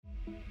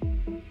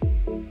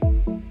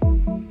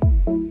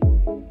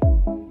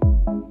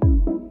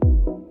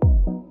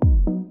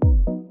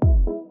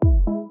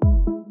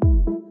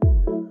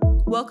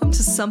Welcome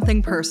to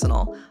Something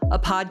Personal, a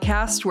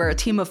podcast where a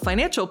team of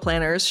financial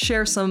planners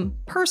share some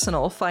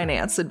personal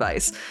finance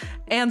advice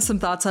and some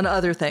thoughts on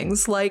other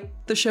things like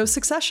the show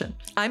Succession.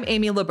 I'm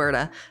Amy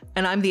Laburda,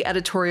 and I'm the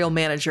editorial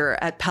manager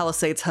at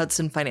Palisades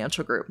Hudson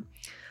Financial Group.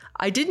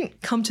 I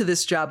didn't come to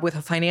this job with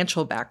a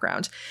financial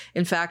background.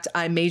 In fact,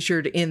 I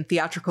majored in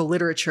theatrical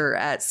literature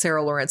at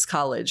Sarah Lawrence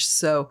College,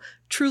 so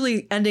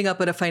truly ending up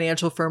at a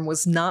financial firm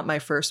was not my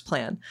first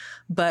plan.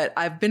 But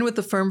I've been with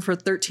the firm for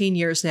 13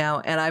 years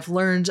now, and I've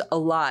learned a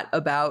lot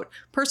about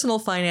personal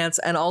finance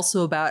and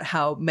also about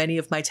how many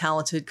of my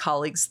talented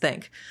colleagues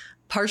think.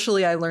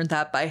 Partially, I learned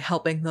that by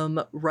helping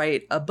them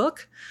write a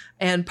book,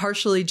 and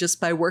partially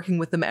just by working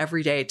with them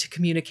every day to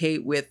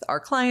communicate with our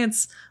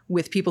clients,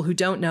 with people who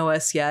don't know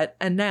us yet,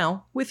 and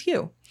now with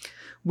you.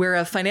 We're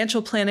a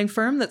financial planning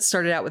firm that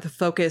started out with a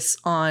focus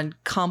on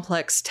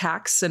complex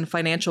tax and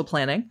financial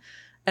planning.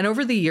 And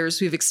over the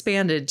years, we've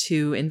expanded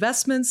to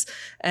investments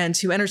and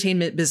to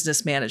entertainment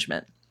business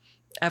management.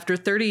 After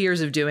 30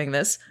 years of doing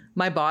this,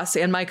 my boss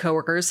and my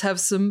coworkers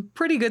have some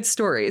pretty good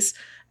stories,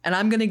 and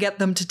I'm going to get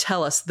them to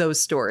tell us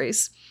those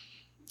stories.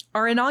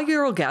 Our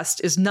inaugural guest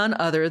is none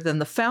other than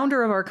the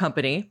founder of our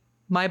company,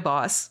 my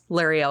boss,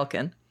 Larry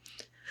Elkin.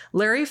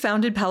 Larry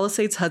founded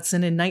Palisades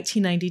Hudson in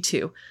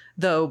 1992,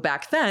 though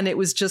back then it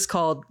was just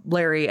called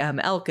Larry M.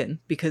 Elkin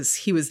because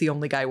he was the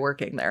only guy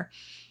working there.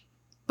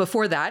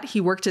 Before that,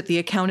 he worked at the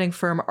accounting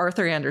firm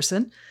Arthur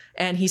Andersen,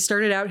 and he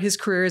started out his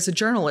career as a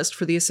journalist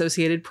for the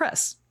Associated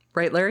Press.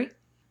 Right, Larry?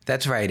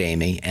 That's right,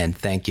 Amy, and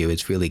thank you.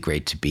 It's really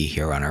great to be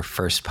here on our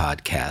first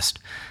podcast.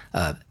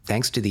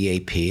 Thanks to the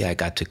AP, I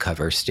got to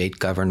cover state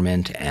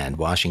government and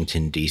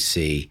Washington,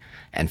 D.C.,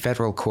 and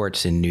federal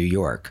courts in New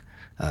York.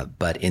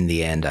 But in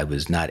the end, I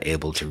was not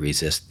able to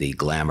resist the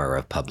glamour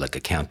of public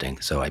accounting,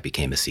 so I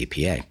became a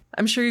CPA.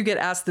 I'm sure you get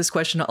asked this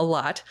question a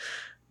lot.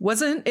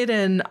 Wasn't it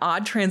an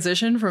odd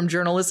transition from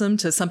journalism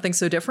to something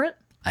so different?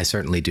 I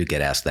certainly do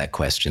get asked that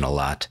question a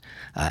lot,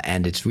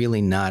 and it's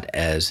really not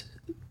as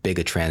big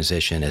a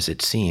transition as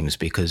it seems,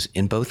 because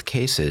in both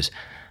cases,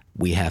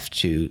 we have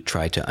to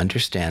try to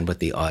understand what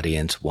the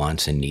audience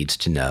wants and needs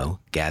to know,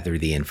 gather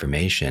the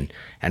information,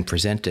 and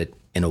present it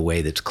in a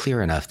way that's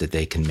clear enough that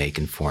they can make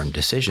informed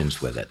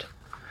decisions with it.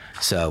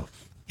 So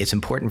it's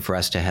important for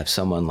us to have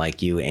someone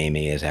like you,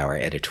 Amy, as our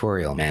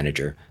editorial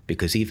manager,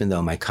 because even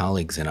though my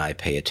colleagues and I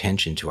pay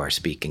attention to our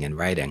speaking and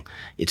writing,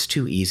 it's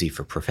too easy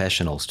for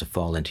professionals to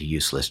fall into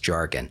useless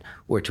jargon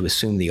or to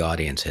assume the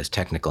audience has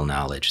technical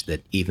knowledge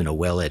that even a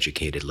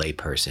well-educated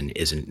layperson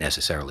isn't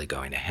necessarily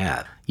going to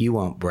have. You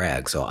won't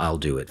brag, so I'll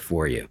do it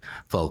for you.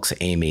 Folks,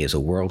 Amy is a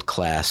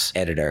world-class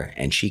editor,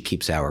 and she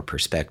keeps our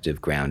perspective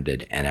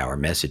grounded and our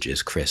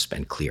messages crisp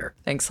and clear.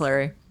 Thanks,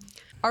 Larry.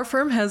 Our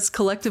firm has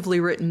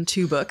collectively written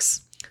 2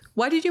 books.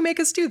 Why did you make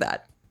us do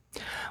that?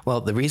 Well,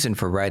 the reason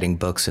for writing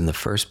books in the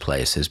first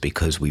place is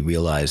because we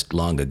realized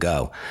long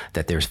ago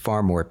that there's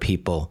far more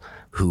people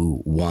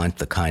who want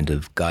the kind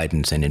of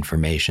guidance and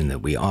information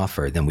that we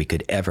offer than we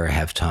could ever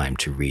have time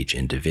to reach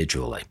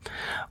individually.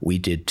 We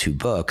did 2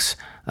 books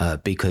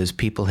because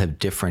people have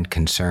different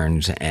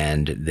concerns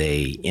and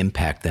they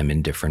impact them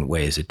in different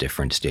ways at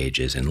different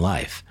stages in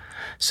life.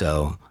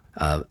 So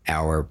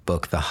our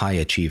book, The High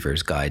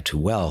Achiever's Guide to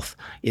Wealth,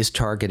 is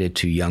targeted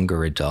to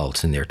younger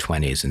adults in their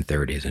 20s and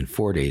 30s and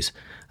 40s,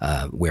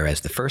 whereas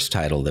the first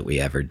title that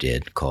we ever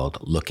did, called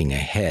Looking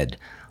Ahead,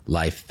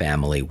 Life,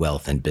 Family,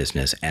 Wealth, and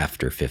Business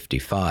After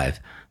 55,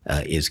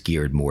 is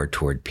geared more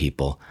toward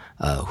people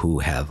who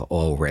have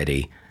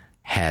already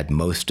had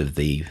most of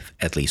the,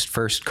 at least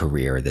first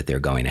career that they're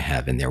going to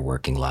have in their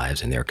working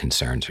lives, and their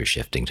concerns are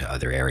shifting to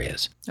other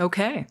areas.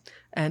 Okay.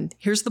 And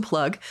here's the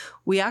plug.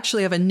 We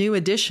actually have a new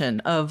edition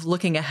of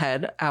Looking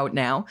Ahead out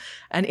now.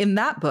 And in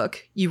that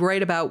book, you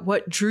write about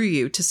what drew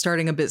you to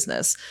starting a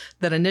business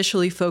that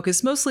initially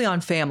focused mostly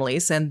on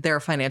families and their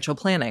financial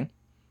planning.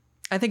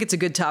 I think it's a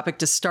good topic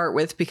to start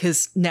with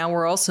because now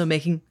we're also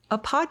making a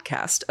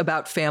podcast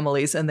about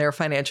families and their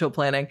financial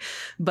planning,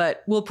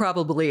 but we'll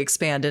probably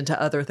expand into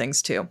other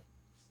things too.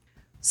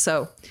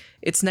 So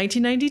it's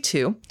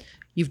 1992.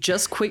 You've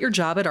just quit your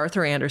job at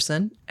Arthur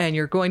Andersen and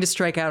you're going to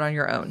strike out on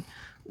your own.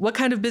 What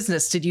kind of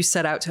business did you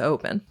set out to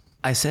open?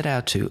 I set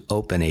out to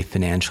open a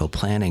financial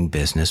planning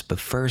business, but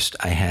first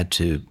I had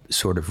to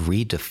sort of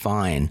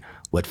redefine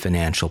what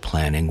financial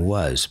planning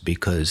was,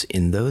 because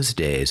in those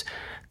days,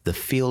 the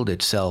field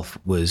itself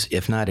was,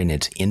 if not in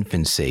its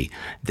infancy,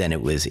 then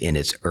it was in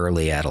its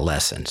early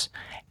adolescence.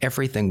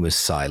 Everything was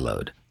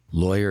siloed.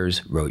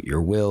 Lawyers wrote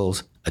your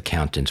wills,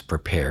 accountants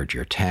prepared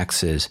your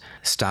taxes,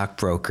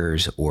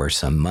 stockbrokers or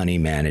some money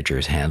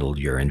managers handled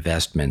your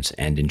investments,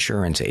 and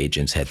insurance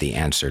agents had the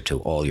answer to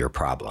all your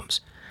problems.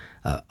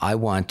 I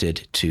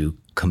wanted to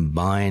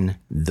combine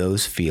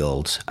those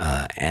fields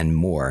and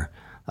more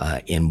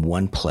in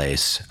one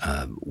place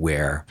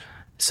where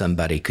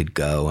somebody could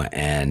go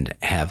and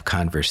have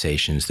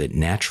conversations that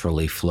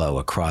naturally flow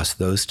across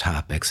those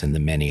topics and the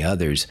many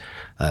others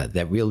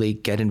that really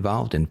get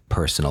involved in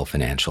personal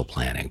financial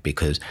planning,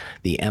 because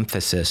the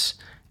emphasis,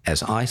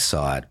 as I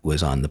saw it,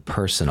 was on the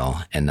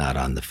personal and not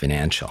on the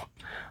financial.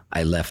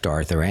 I left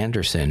Arthur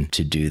Andersen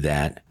to do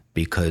that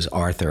because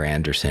Arthur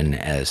Andersen,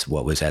 as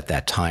what was at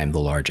that time the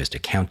largest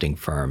accounting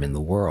firm in the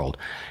world,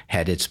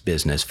 had its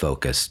business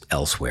focused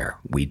elsewhere.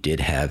 We did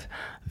have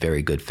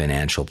very good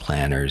financial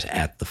planners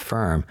at the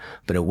firm,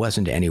 but it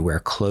wasn't anywhere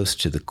close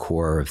to the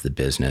core of the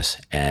business.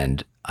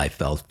 And I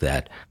felt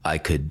that I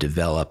could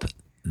develop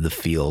the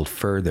field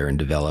further and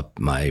develop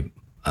my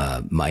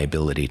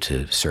ability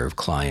to serve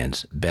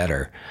clients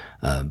better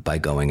by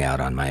going out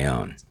on my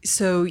own.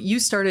 So you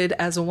started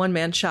as a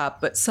one-man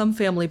shop, but some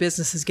family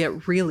businesses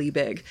get really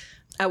big.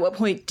 At what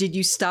point did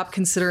you stop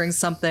considering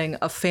something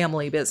a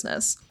family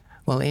business?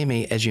 Well,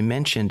 Amy, as you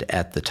mentioned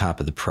at the top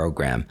of the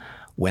program,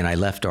 when I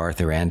left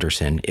Arthur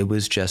Andersen, it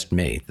was just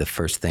me. The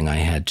first thing I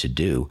had to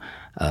do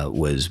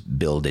was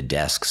build a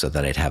desk so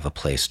that I'd have a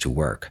place to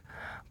work.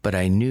 But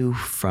I knew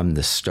from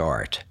the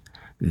start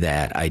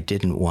that I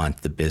didn't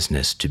want the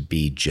business to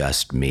be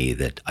just me,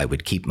 that I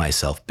would keep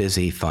myself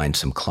busy, find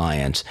some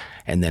clients,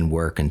 and then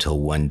work until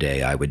one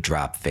day I would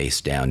drop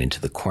face down into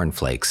the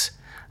cornflakes,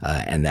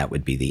 and that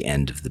would be the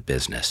end of the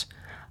business.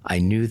 I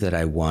knew that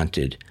I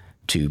wanted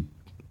to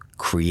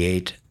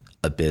create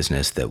a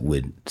business that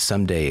would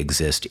someday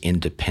exist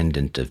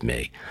independent of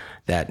me.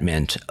 That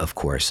meant, of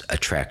course,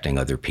 attracting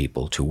other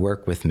people to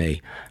work with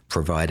me,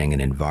 providing an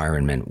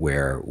environment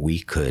where we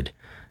could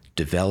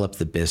develop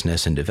the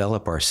business and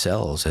develop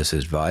ourselves as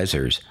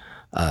advisors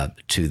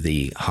to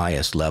the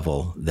highest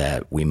level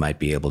that we might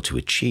be able to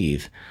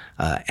achieve,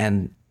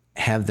 and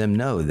have them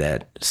know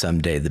that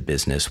someday the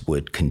business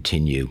would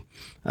continue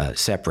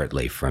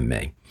separately from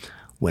me.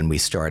 When we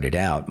started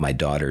out, my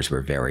daughters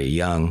were very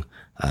young.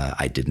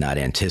 I did not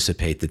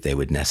anticipate that they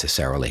would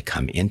necessarily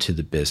come into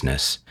the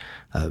business,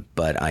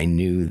 but I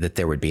knew that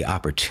there would be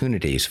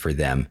opportunities for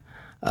them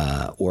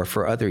or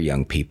for other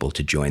young people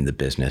to join the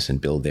business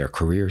and build their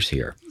careers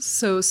here.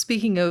 So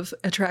speaking of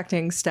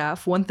attracting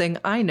staff, one thing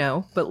I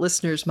know, but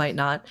listeners might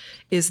not,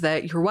 is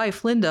that your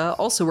wife, Linda,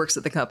 also works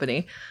at the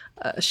company.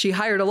 She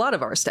hired a lot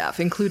of our staff,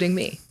 including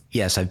me.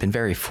 Yes, I've been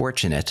very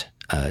fortunate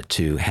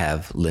to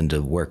have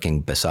Linda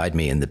working beside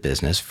me in the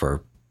business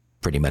for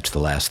pretty much the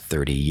last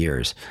 30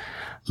 years.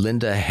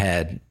 Linda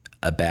had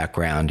a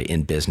background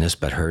in business,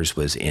 but hers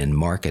was in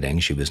marketing.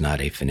 She was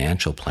not a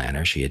financial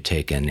planner. She had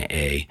taken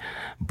a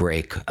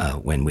break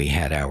when we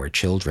had our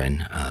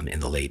children in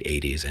the late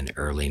 80s and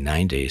early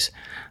 90s.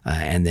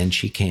 And then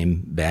she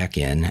came back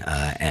in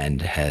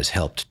and has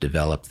helped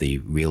develop the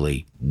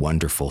really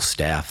wonderful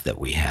staff that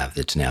we have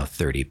that's now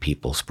 30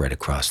 people spread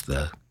across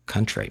the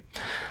country.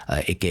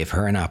 It gave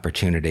her an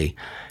opportunity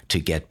to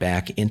get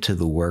back into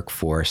the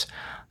workforce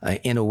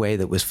in a way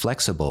that was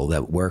flexible,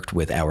 that worked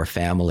with our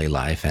family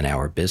life and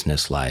our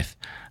business life.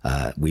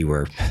 We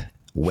were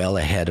well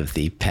ahead of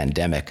the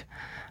pandemic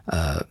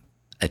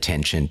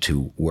attention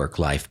to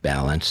work-life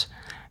balance,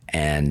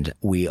 and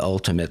we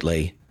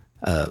ultimately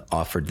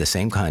offered the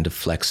same kind of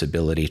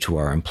flexibility to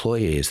our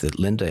employees that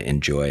Linda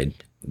enjoyed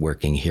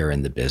working here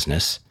in the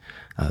business,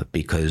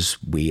 because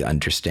we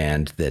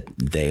understand that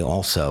they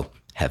also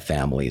have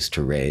families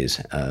to raise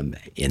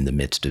in the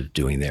midst of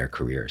doing their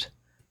careers.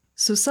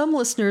 So some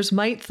listeners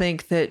might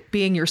think that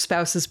being your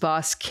spouse's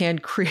boss can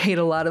create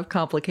a lot of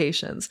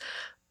complications,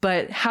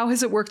 but how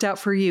has it worked out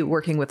for you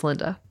working with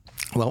Linda?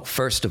 Well,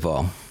 first of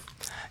all,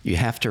 you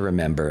have to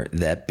remember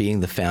that being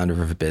the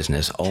founder of a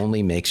business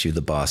only makes you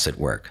the boss at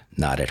work,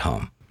 not at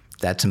home.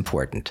 That's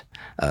important.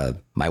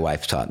 My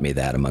wife taught me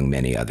that, among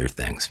many other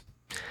things.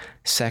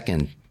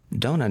 Second,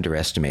 don't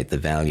underestimate the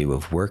value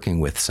of working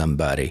with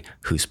somebody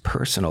whose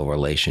personal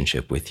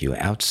relationship with you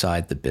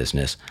outside the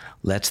business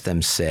lets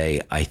them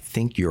say, "I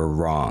think you're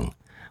wrong,"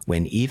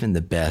 when even the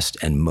best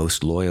and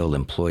most loyal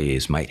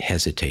employees might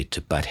hesitate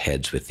to butt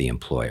heads with the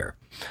employer.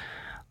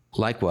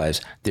 Likewise,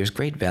 there's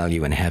great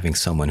value in having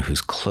someone who's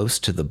close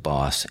to the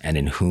boss and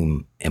in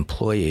whom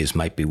employees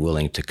might be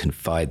willing to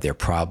confide their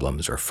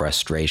problems or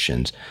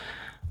frustrations,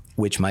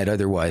 which might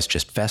otherwise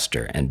just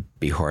fester and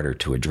be harder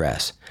to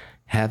address.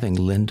 Having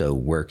Linda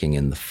working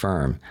in the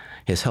firm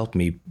has helped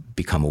me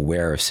become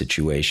aware of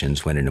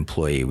situations when an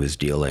employee was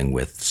dealing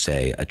with,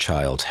 say, a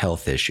child's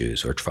health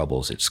issues or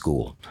troubles at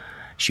school.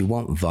 She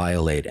won't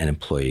violate an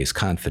employee's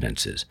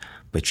confidences,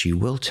 but she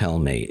will tell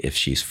me if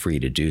she's free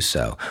to do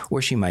so,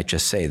 or she might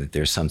just say that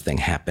there's something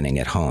happening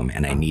at home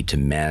and I need to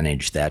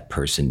manage that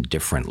person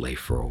differently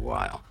for a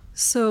while.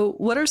 So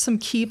what are some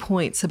key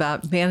points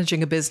about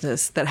managing a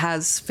business that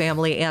has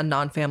family and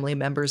non-family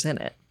members in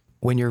it?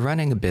 When you're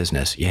running a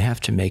business, you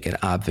have to make it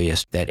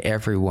obvious that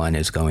everyone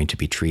is going to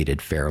be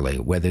treated fairly,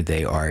 whether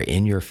they are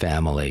in your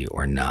family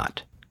or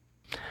not.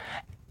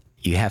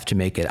 You have to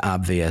make it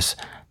obvious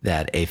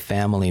that a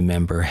family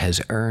member has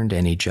earned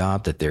any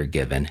job that they're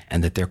given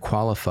and that they're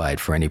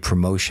qualified for any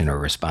promotion or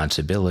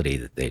responsibility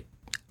that they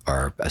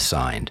are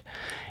assigned.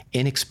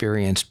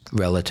 Inexperienced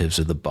relatives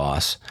of the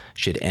boss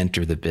should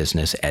enter the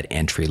business at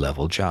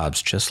entry-level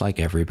jobs, just like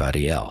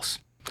everybody else.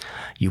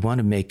 You want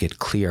to make it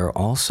clear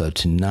also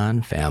to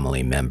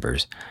non-family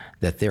members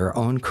that their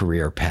own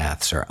career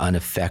paths are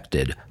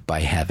unaffected by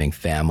having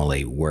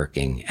family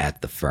working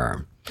at the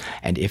firm.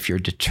 And if you're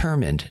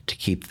determined to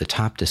keep the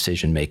top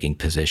decision-making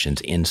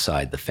positions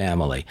inside the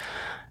family,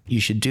 you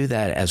should do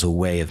that as a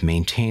way of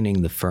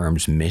maintaining the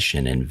firm's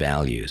mission and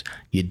values.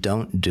 You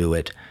don't do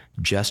it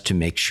just to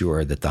make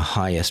sure that the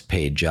highest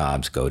paid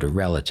jobs go to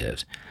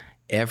relatives.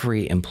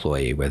 Every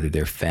employee, whether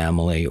they're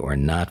family or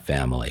not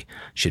family,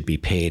 should be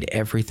paid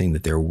everything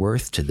that they're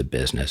worth to the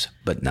business,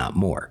 but not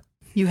more.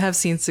 You have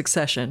seen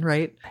Succession,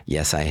 right?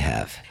 Yes, I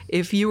have.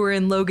 If you were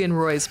in Logan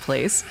Roy's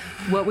place,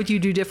 what would you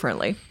do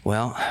differently?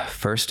 Well,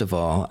 first of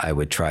all, I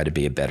would try to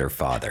be a better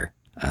father.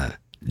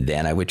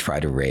 Then I would try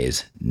to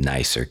raise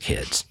nicer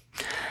kids.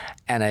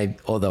 And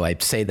although I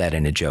say that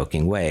in a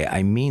joking way,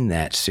 I mean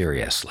that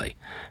seriously,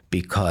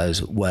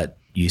 because what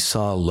you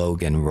saw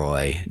Logan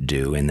Roy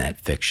do in that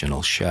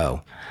fictional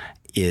show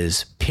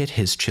is pit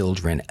his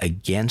children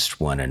against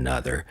one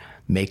another,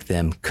 make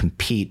them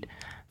compete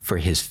for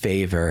his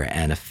favor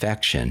and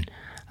affection,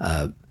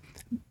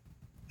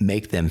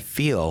 make them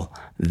feel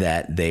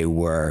that they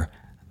were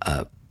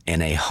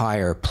in a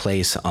higher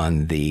place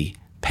on the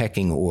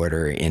pecking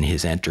order in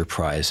his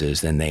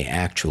enterprises than they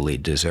actually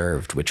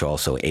deserved, which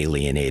also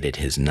alienated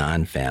his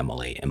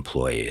non-family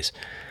employees.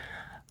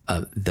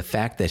 The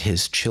fact that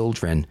his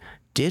children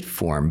did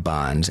form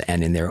bonds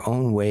and in their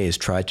own ways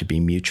tried to be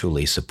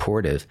mutually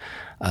supportive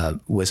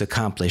was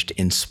accomplished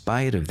in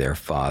spite of their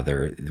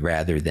father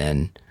rather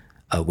than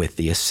with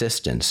the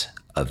assistance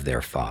of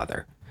their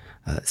father.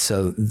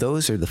 So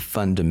those are the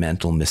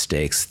fundamental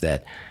mistakes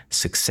that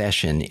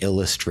Succession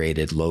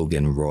illustrated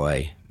Logan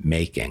Roy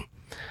making.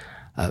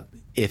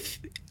 If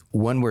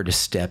one were to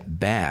step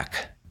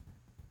back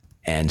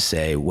and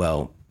say,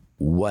 well,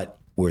 what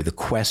were the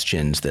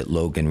questions that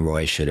Logan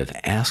Roy should have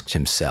asked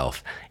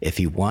himself if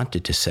he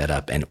wanted to set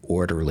up an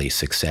orderly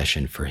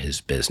succession for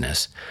his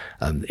business,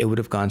 it would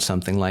have gone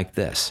something like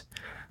this.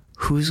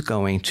 Who's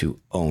going to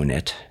own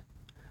it?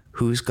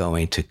 Who's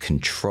going to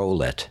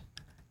control it?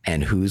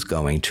 And who's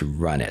going to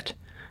run it?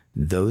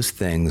 Those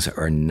things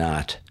are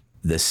not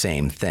the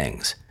same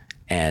things,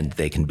 and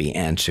they can be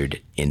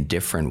answered in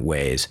different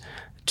ways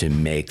to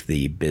make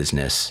the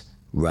business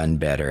run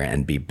better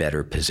and be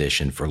better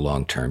positioned for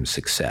long-term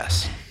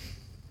success.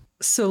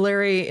 So,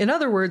 Larry, in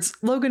other words,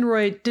 Logan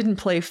Roy didn't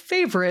play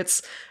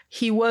favorites.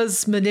 He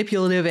was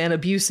manipulative and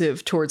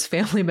abusive towards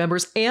family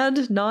members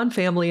and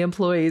non-family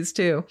employees,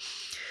 too.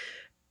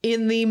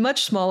 In the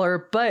much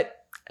smaller, but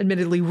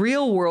admittedly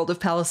real world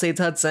of Palisades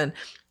Hudson,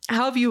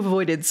 how have you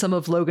avoided some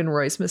of Logan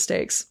Roy's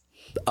mistakes?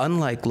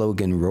 Unlike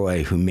Logan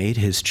Roy, who made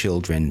his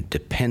children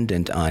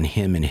dependent on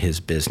him and his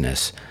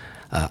business,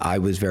 I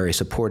was very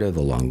supportive,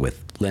 along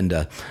with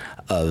Linda,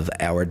 of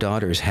our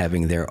daughters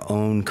having their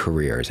own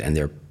careers, and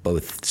they're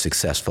both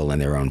successful in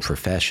their own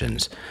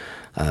professions.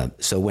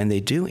 So when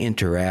they do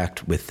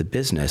interact with the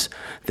business,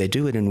 they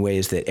do it in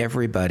ways that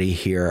everybody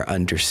here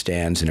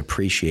understands and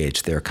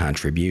appreciates their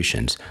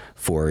contributions.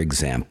 For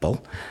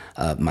example,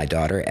 my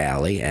daughter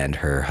Allie and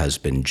her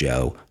husband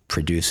Joe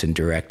produce and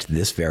direct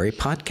this very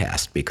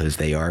podcast because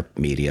they are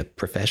media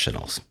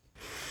professionals.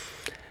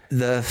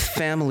 The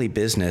family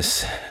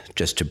business,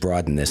 just to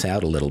broaden this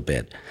out a little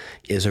bit,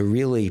 is a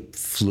really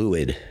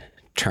fluid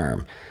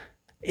term.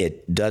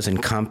 It does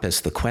encompass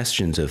the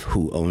questions of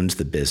who owns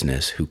the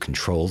business, who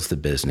controls the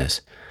business,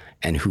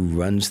 and who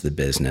runs the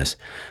business.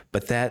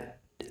 But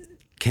that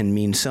can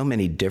mean so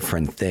many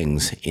different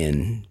things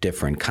in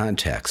different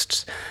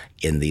contexts.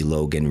 In the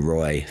Logan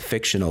Roy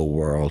fictional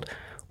world,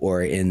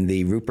 or in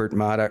the Rupert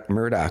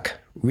Murdoch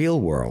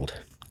real world,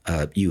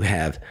 you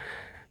have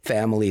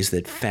families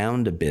that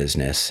found a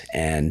business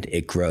and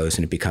it grows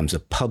and it becomes a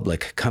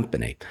public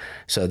company.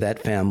 So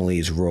that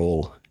family's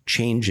role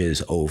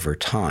changes over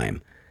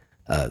time.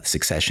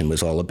 Succession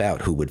was all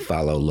about who would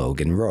follow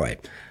Logan Roy.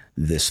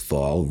 This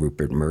fall,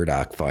 Rupert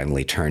Murdoch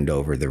finally turned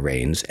over the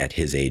reins at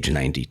his age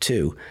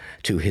 92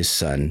 to his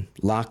son,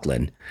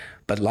 Lachlan.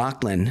 But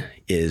Lachlan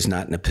is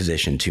not in a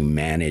position to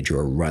manage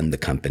or run the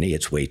company.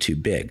 It's way too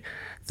big.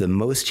 The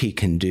most he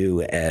can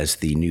do as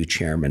the new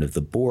chairman of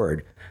the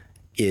board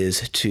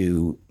is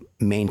to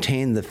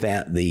maintain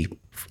the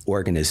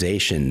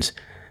organization's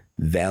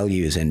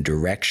values and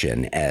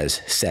direction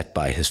as set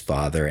by his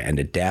father and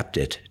adapt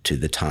it to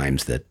the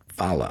times that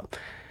follow.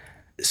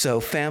 So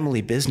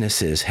family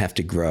businesses have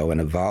to grow and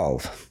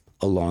evolve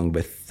along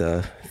with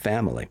the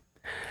family.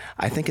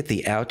 I think at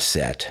the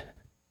outset,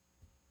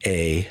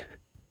 a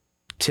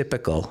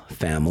typical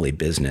family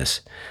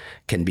business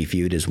can be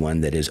viewed as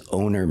one that is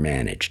owner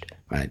managed.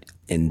 Right?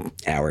 In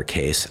our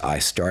case, I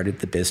started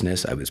the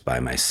business. I was by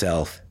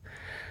myself.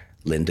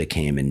 Linda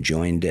came and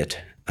joined it.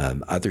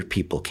 Other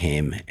people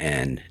came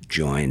and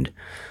joined.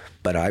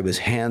 But I was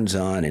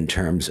hands-on in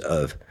terms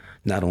of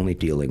not only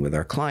dealing with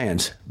our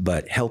clients,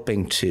 but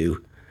helping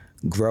to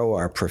grow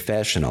our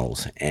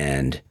professionals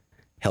and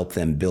help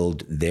them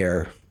build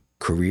their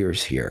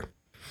careers here.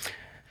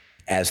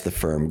 As the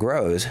firm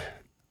grows,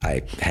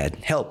 I had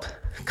help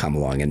come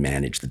along and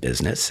manage the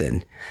business.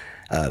 And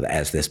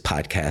as this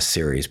podcast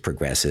series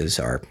progresses,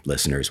 our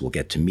listeners will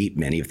get to meet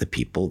many of the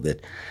people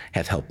that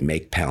have helped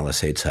make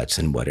Palisades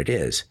Hudson what it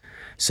is.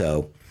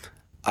 So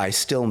I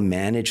still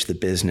manage the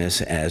business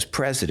as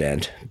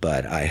president,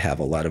 but I have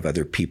a lot of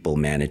other people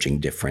managing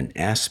different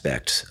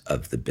aspects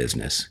of the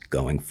business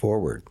going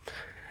forward.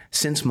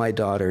 Since my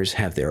daughters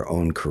have their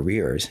own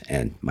careers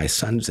and my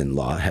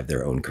sons-in-law have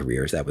their own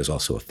careers, that was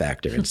also a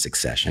factor in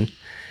succession,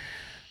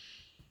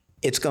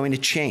 it's going to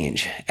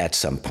change at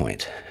some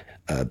point.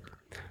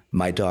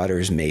 My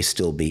daughters may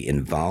still be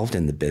involved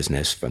in the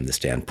business from the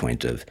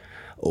standpoint of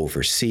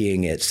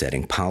overseeing it,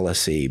 setting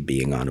policy,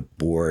 being on a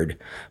board,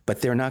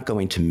 but they're not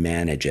going to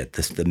manage it.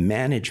 The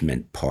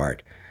management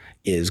part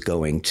is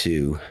going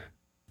to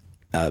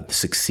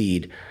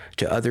succeed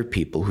to other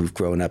people who've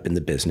grown up in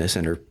the business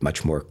and are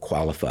much more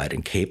qualified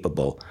and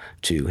capable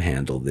to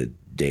handle the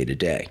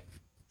day-to-day.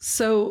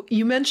 So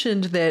you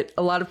mentioned that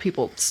a lot of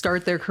people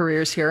start their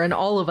careers here and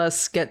all of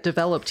us get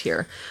developed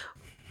here.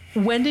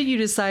 When did you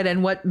decide,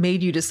 and what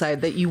made you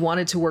decide that you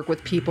wanted to work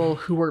with people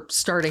who were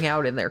starting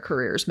out in their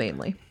careers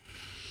mainly?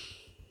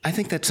 I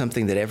think that's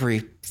something that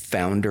every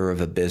founder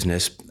of a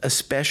business,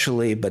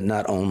 especially but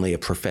not only a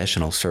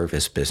professional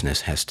service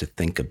business, has to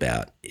think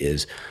about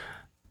is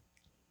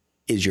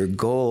your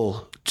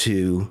goal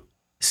to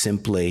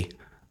simply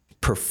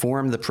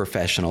perform the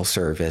professional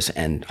service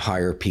and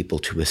hire people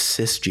to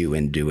assist you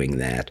in doing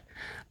that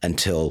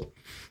until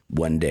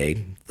one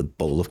day the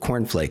bowl of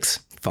cornflakes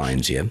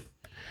finds you?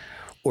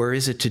 Or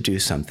is it to do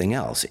something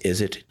else? Is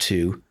it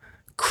to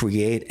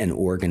create an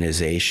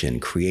organization,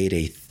 create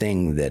a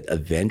thing that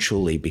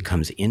eventually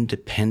becomes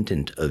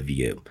independent of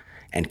you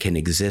and can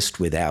exist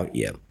without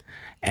you?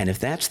 And if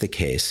that's the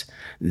case,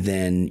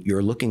 then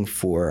you're looking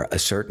for a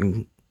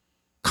certain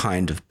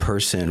kind of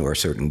person or a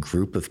certain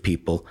group of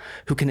people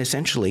who can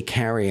essentially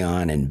carry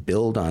on and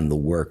build on the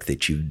work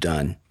that you've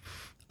done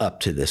up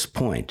to this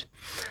point.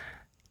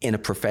 In a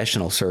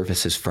professional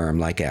services firm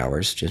like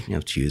ours, just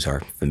to use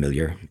our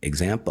familiar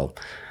example,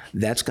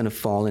 that's going to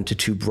fall into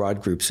two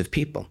broad groups of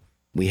people.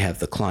 We have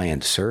the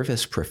client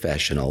service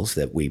professionals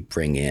that we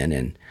bring in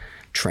and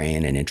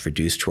train and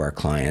introduce to our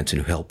clients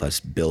and who help us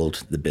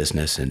build the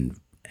business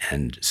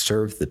and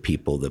serve the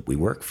people that we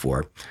work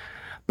for.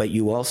 But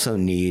you also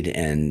need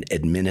an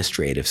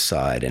administrative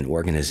side, an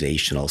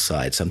organizational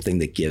side, something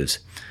that gives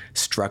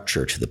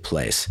structure to the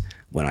place.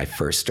 When I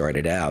first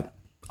started out,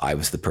 I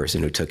was the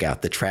person who took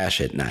out the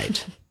trash at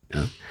night.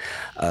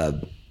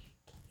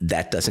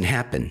 That doesn't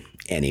happen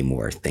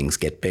anymore. Things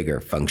get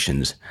bigger.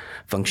 Functions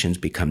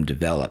become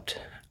developed.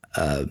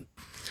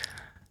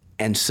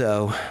 And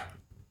so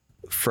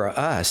for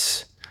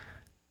us,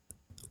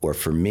 or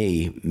for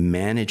me,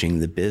 managing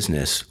the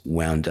business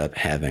wound up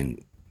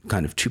having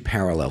kind of two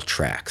parallel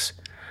tracks.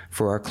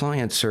 For our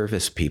client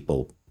service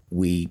people,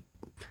 we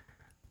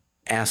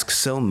ask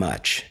so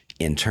much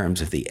in terms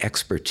of the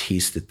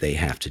expertise that they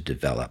have to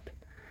develop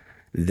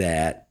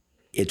that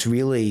it's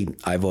really,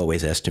 I've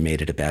always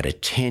estimated, about a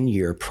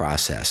 10-year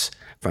process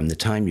from the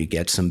time you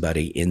get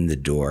somebody in the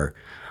door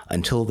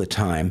until the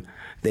time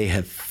they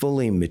have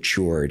fully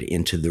matured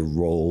into the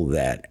role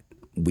that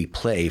we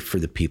play for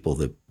the people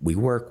that we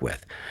work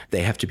with.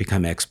 They have to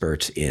become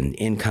experts in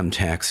income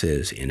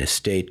taxes, in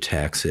estate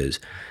taxes,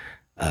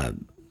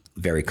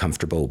 very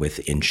comfortable with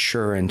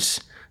insurance,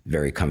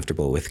 very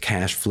comfortable with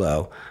cash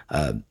flow,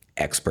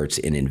 experts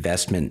in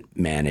investment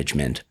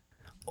management,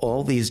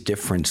 all these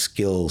different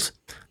skills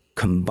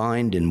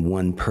combined in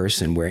one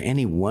person, where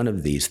any one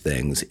of these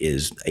things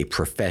is a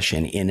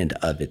profession in and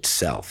of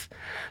itself.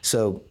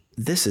 So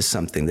this is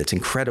something that's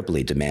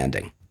incredibly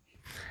demanding.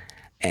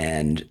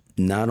 And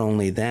not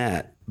only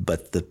that,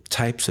 but the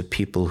types of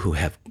people who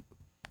have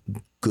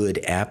good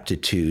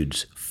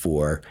aptitudes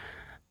for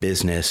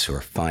business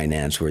or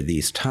finance or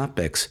these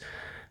topics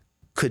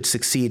could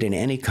succeed in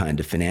any kind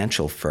of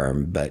financial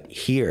firm. But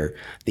here,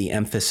 the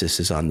emphasis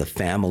is on the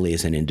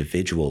families and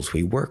individuals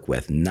we work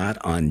with, not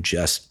on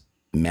just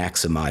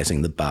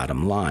maximizing the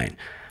bottom line.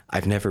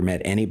 I've never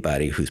met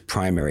anybody whose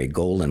primary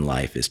goal in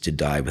life is to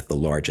die with the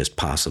largest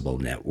possible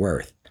net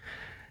worth.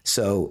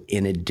 So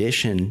in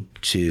addition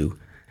to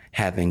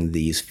having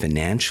these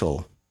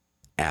financial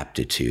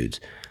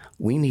aptitudes,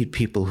 we need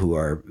people who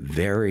are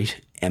very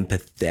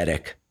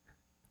empathetic,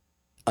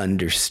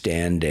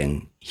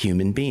 understanding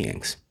human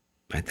beings.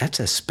 Right? That's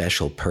a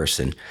special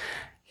person.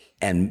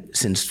 And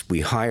since we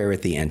hire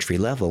at the entry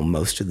level,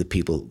 most of the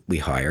people we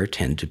hire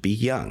tend to be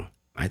young.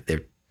 Right?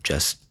 They're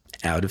just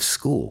out of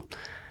school.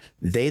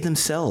 They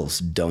themselves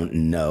don't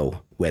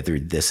know whether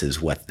this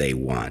is what they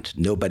want.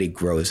 Nobody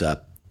grows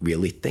up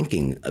really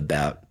thinking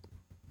about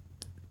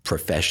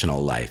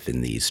professional life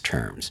in these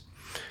terms.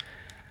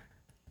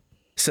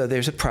 So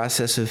there's a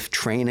process of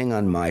training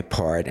on my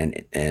part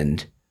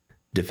and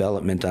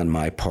development on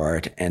my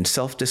part and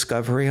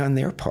self-discovery on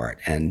their part.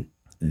 And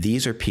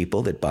these are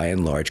people that by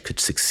and large could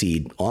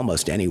succeed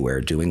almost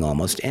anywhere, doing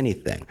almost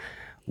anything.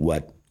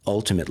 What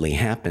ultimately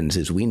happens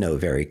is we know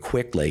very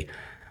quickly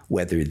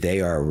whether they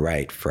are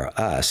right for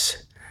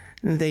us.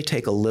 They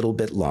take a little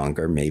bit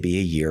longer, maybe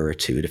a year or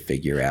two, to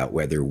figure out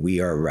whether we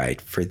are right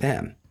for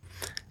them.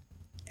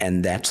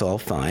 And that's all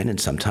fine, and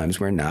sometimes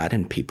we're not,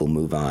 and people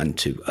move on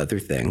to other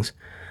things.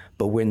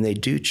 But when they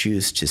do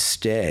choose to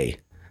stay,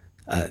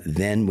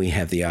 then we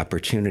have the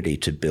opportunity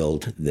to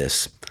build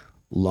this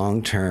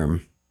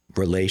long-term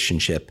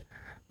relationship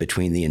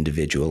between the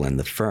individual and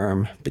the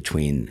firm,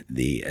 between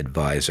the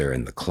advisor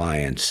and the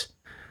clients,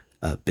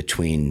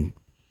 between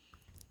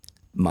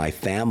my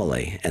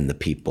family and the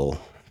people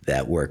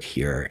that work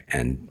here,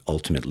 and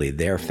ultimately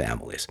their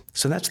families.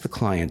 So that's the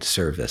client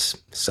service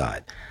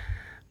side.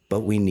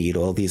 But we need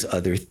all these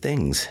other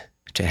things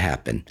to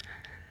happen.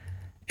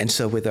 And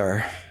so with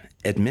our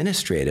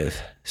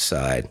administrative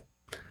side,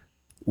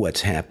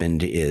 what's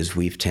happened is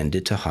we've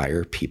tended to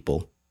hire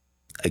people,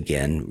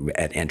 again,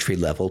 at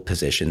entry-level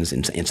positions.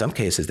 In some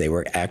cases, they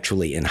were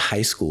actually in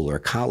high school or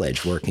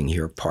college working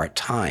here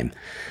part-time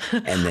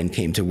and then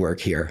came to work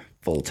here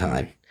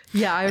full-time.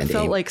 Yeah, I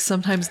felt like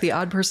sometimes the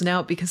odd person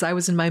out because I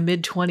was in my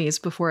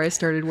mid-20s before I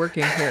started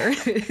working here.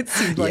 It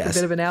seemed like a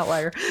bit of an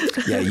outlier.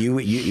 Yeah, you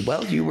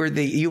were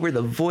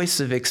the voice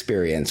of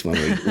experience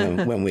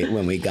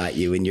when we got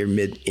you in your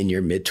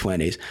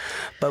mid-20s.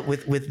 But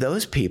with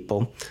those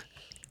people,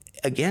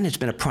 again, it's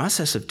been a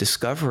process of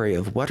discovery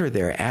of what are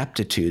their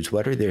aptitudes,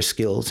 what are their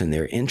skills and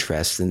their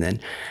interests, and then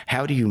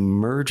how do you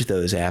merge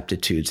those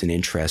aptitudes and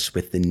interests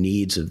with the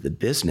needs of the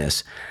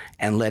business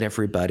and let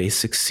everybody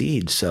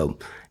succeed. So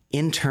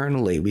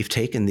internally, we've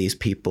taken these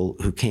people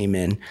who came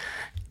in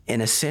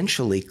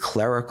essentially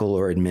clerical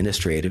or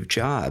administrative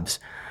jobs,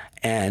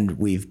 and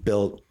we've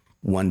built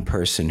one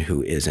person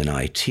who is an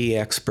IT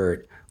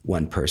expert,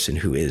 one person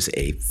who is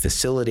a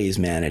facilities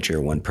manager,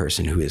 one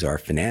person who is our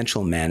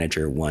financial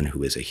manager, one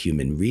who is a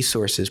human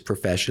resources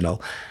professional.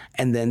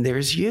 And then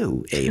there's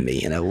you,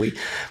 Amy.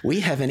 We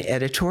have an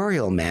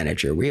editorial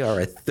manager. We are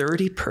a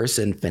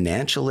 30-person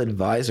financial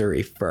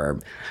advisory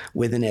firm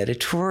with an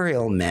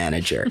editorial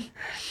manager.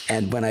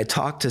 And when I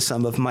talk to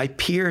some of my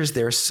peers,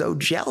 they're so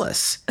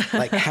jealous.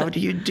 Like, how do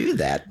you do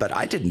that? But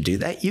I didn't do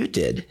that. You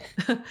did.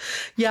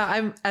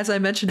 Yeah, as I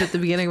mentioned at the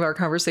beginning of our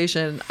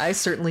conversation, I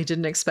certainly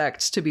didn't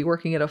expect to be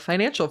working at a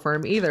financial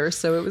firm either.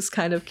 So it was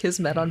kind of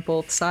kismet on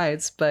both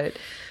sides. But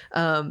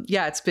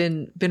it's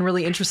been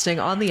really interesting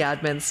on the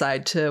admin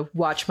side to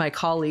watch my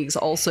colleagues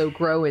also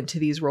grow into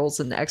these roles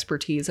and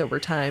expertise over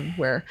time,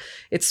 where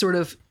it's sort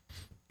of,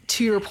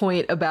 to your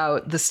point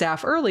about the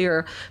staff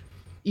earlier,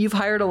 you've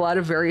hired a lot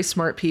of very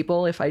smart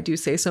people, if I do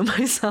say so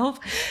myself.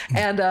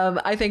 And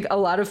I think a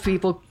lot of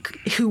people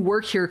who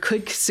work here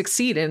could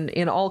succeed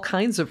in all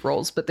kinds of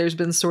roles, but there's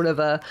been sort of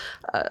a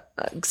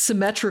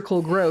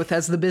symmetrical growth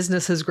as the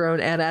business has grown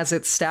and as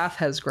its staff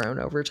has grown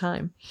over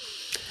time.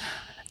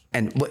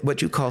 And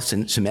what you call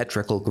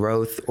symmetrical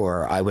growth,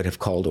 or I would have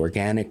called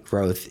organic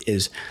growth,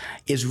 is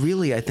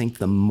really, I think,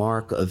 the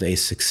mark of a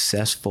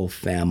successful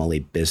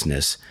family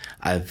business.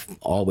 I've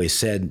always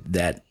said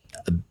that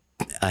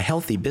a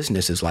healthy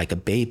business is like a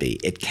baby.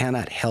 It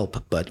cannot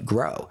help but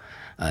grow.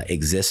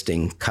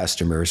 Existing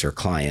customers or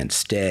clients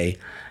stay.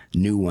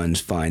 New ones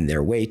find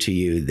their way to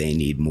you. They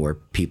need more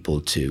people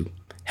to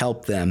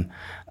help them.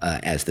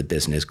 As the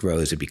business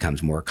grows, it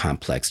becomes more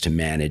complex to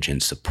manage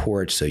and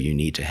support. So you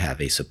need to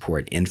have a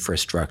support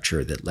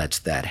infrastructure that lets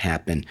that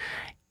happen.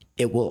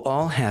 It will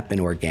all happen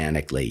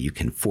organically. You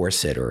can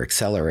force it or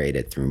accelerate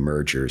it through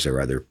mergers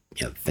or other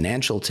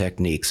financial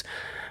techniques.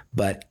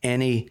 But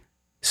any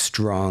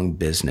strong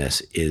business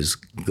is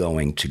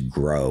going to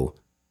grow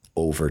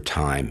over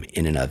time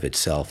in and of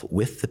itself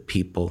with the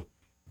people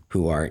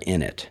who are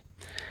in it.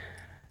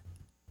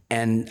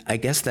 And I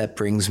guess that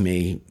brings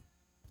me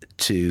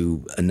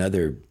to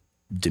another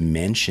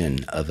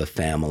dimension of a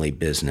family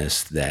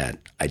business that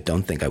I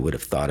don't think I would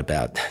have thought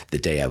about the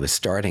day I was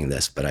starting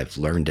this, but I've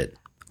learned it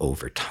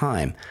over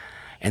time.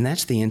 And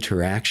that's the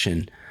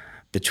interaction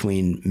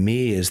between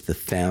me as the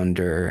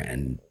founder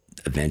and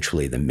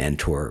eventually the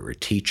mentor or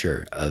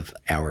teacher of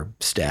our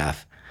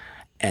staff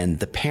and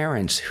the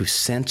parents who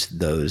sent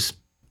those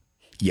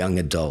young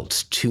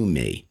adults to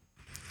me.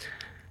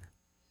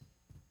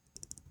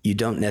 You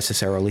don't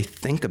necessarily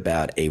think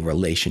about a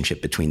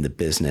relationship between the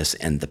business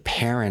and the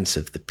parents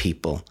of the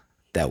people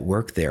that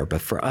work there.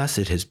 But for us,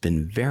 it has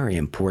been very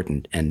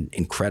important and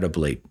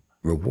incredibly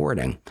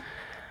rewarding.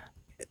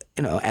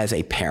 As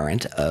a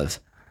parent of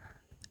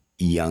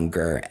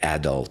younger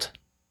adult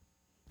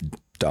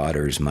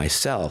daughters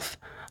myself,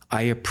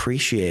 I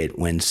appreciate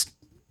when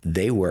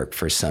they work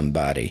for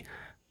somebody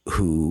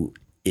who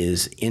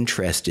is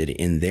interested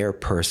in their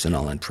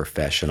personal and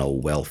professional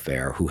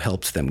welfare, who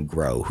helps them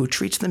grow, who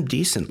treats them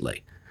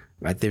decently,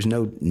 right? There's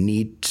no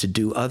need to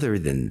do other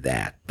than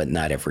that, but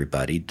not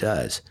everybody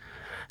does.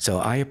 So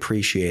I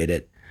appreciate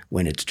it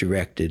when it's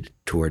directed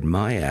toward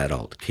my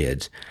adult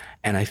kids.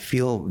 And I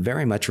feel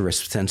very much a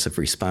sense of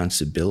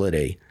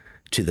responsibility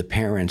to the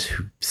parents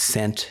who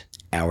sent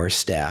our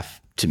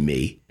staff to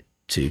me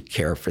to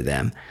care for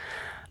them,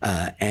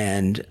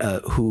 and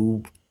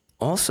who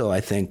also, I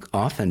think,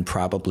 often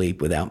probably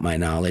without my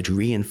knowledge,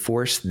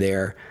 reinforce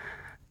their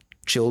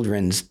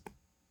children's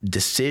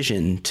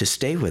decision to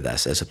stay with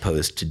us as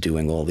opposed to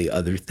doing all the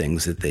other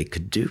things that they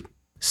could do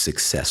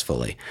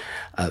successfully.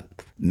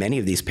 Many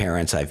of these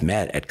parents I've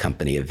met at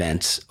company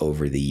events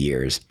over the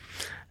years,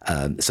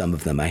 Some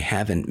of them I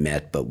haven't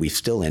met, but we've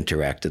still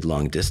interacted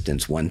long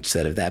distance, one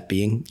set of that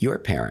being your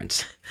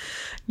parents.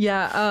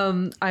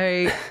 Yeah,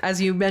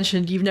 as you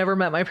mentioned, you've never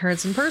met my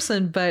parents in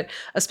person, but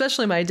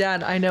especially my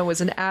dad, I know, was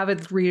an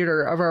avid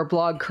reader of our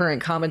blog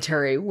Current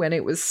Commentary when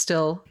it was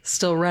still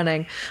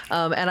running.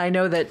 And I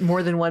know that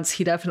more than once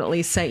he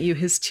definitely sent you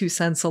his 2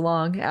 cents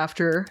along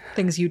after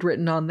things you'd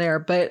written on there.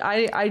 But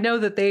I know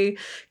that they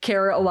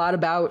care a lot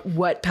about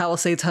what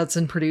Palisades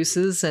Hudson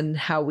produces and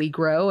how we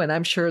grow. And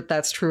I'm sure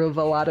that's true of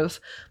a lot of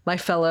my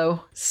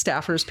fellow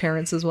staffers'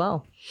 parents as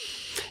well.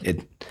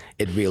 It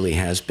really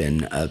has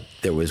been.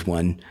 There was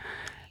one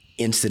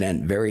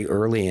incident very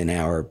early in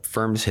our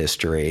firm's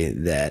history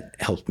that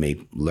helped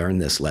me learn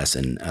this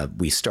lesson.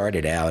 We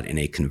started out in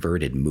a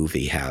converted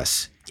movie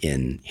house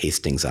in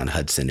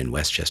Hastings-on-Hudson in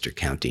Westchester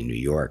County, New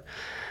York.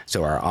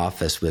 So our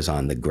office was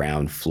on the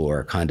ground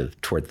floor, kind of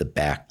toward the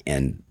back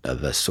end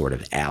of a sort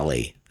of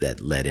alley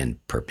that led in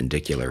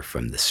perpendicular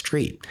from the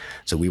street.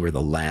 So we were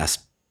the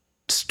last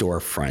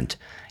storefront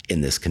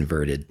in this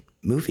converted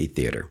movie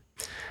theater.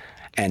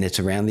 And it's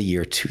around the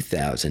year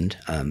 2000.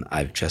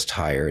 I've just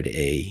hired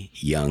a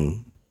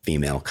young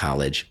female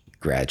college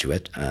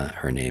graduate.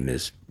 Her name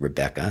is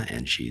Rebecca,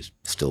 and she's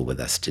still with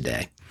us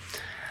today.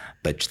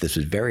 But this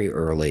was very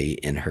early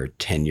in her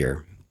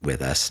tenure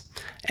with us.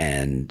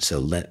 And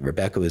so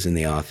Rebecca was in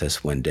the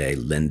office one day.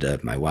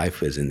 Linda, my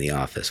wife, was in the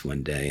office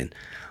one day. And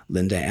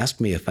Linda asked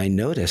me if I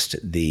noticed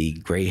the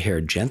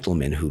gray-haired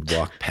gentleman who'd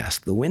walked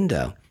past the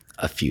window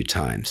a few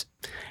times.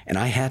 And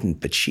I hadn't,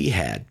 but she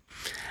had.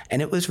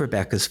 And it was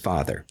Rebecca's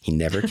father. He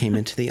never came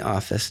into the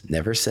office,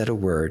 never said a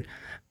word,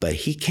 but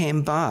he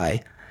came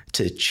by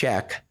to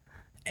check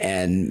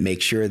and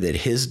make sure that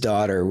his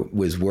daughter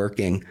was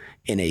working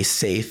in a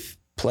safe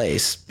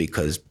place,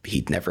 because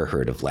he'd never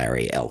heard of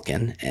Larry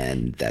Elkin,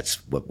 and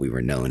that's what we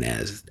were known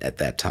as at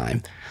that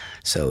time.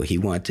 So he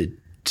wanted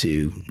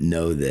to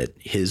know that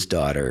his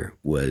daughter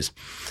was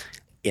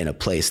in a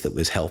place that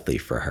was healthy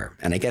for her.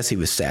 And I guess he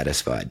was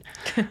satisfied.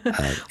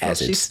 Well,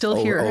 she's still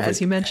here,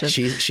 as you mentioned.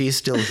 She's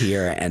still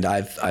here, and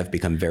I've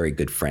become very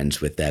good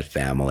friends with that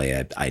family.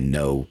 I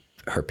know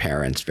her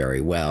parents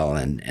very well,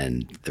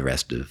 and the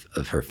rest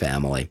of her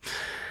family.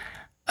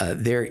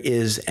 There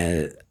is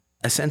a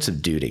sense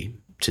of duty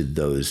to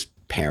those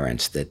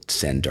parents that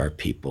send our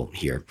people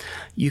here.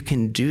 You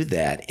can do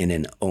that in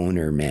an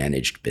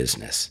owner-managed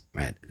business,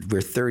 right?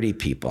 We're 30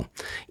 people.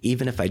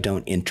 Even if I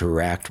don't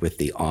interact with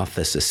the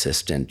office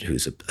assistant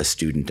who's a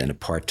student and a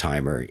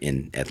part-timer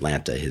in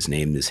Atlanta, his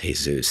name is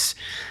Jesus.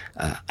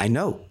 I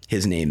know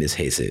his name is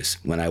Jesus.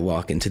 When I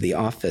walk into the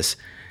office,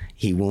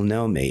 he will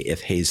know me.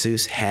 If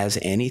Jesus has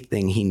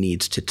anything he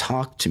needs to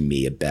talk to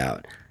me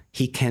about,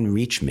 he can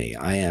reach me.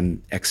 I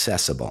am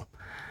accessible.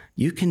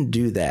 You can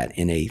do that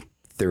in a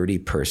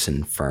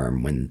 30-person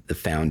firm when the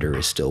founder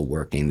is still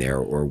working there,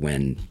 or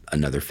when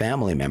another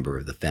family member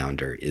of the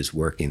founder is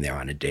working there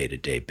on a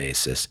day-to-day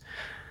basis.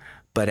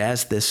 But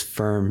as this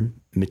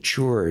firm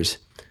matures,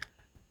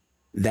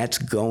 that's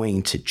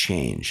going to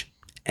change.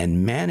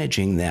 And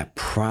managing that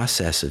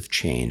process of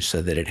change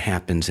so that it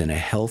happens in a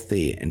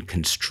healthy and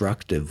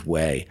constructive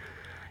way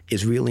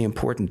is really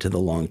important to the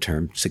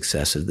long-term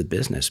success of the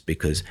business.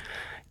 Because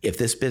if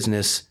this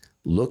business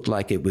looked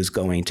like it was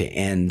going to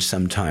end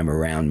sometime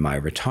around my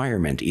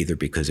retirement, either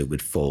because it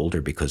would fold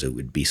or because it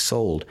would be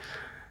sold,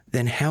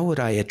 then how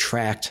would I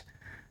attract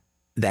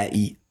that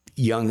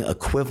young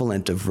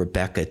equivalent of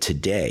Rebecca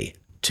today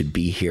to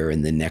be here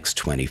in the next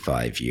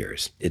 25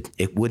 years?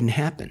 It wouldn't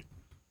happen.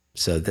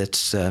 So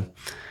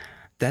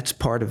that's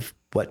part of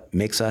what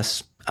makes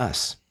us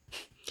us.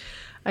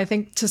 I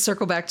think, to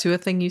circle back to a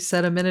thing you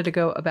said a minute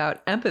ago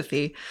about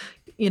empathy,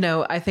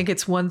 I think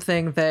it's one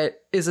thing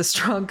that is a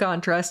strong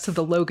contrast to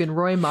the Logan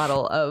Roy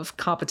model of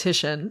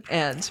competition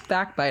and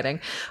backbiting.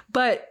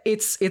 But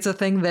it's a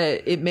thing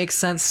that it makes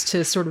sense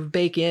to sort of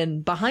bake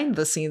in behind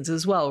the scenes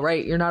as well,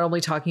 right? You're not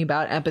only talking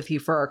about empathy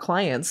for our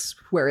clients,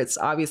 where it's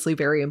obviously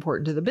very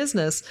important to the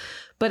business,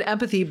 but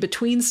empathy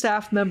between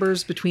staff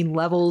members, between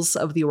levels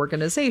of the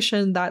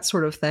organization, that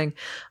sort of thing.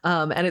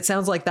 And it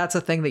sounds like that's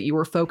a thing that you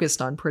were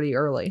focused on pretty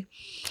early.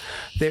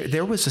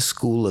 There was a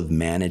school of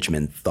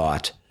management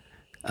thought,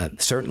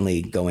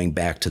 certainly going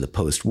back to the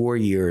post-war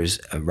years,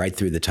 right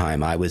through the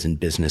time I was in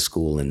business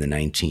school in the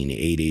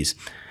 1980s,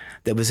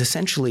 that was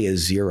essentially a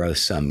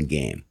zero-sum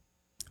game,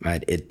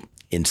 right? It,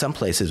 in some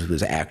places,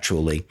 was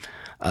actually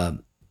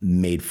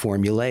made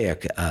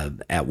formulaic.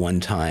 At one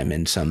time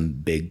in some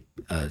big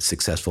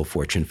successful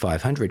Fortune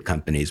 500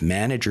 companies,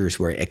 managers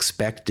were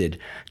expected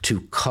to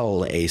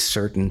cull a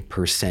certain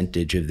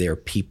percentage of their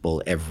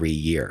people every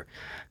year.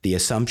 The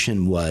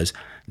assumption was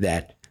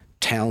that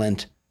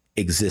talent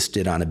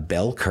existed on a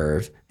bell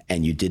curve,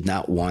 and you did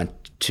not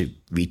want to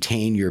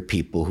retain your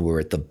people who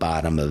were at the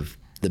bottom of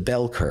the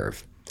bell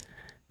curve.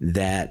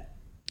 That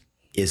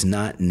is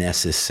not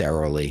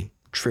necessarily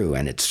true,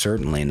 and it's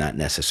certainly not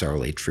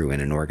necessarily true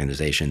in an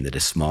organization that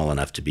is small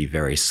enough to be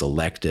very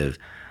selective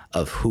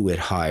of who it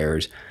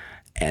hires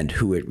and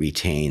who it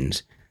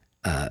retains,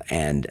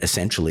 and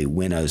essentially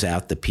winnows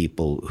out the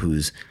people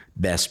whose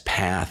best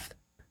path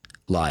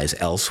lies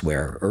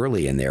elsewhere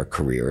early in their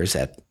careers.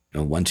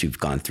 Once you've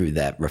gone through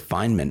that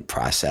refinement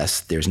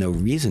process, there's no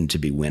reason to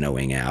be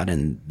winnowing out,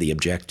 and the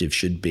objective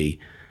should be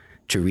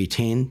to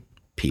retain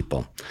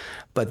people.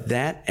 But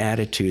that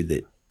attitude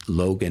that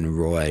Logan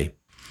Roy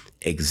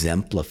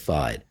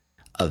exemplified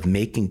of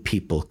making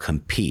people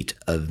compete,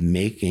 of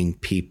making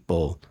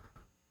people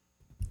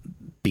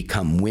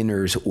become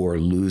winners or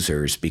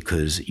losers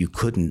because you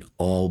couldn't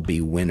all be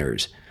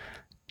winners,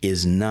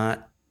 is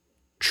not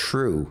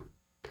true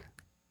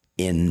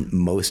in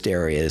most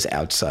areas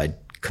outside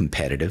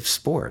competitive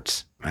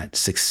sports. Right?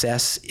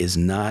 Success is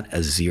not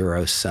a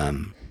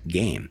zero-sum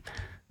game.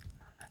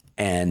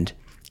 And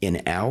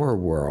in our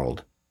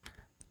world,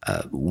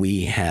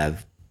 we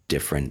have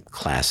different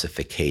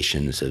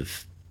classifications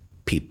of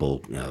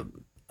people,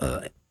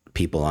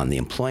 people on the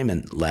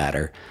employment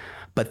ladder,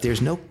 but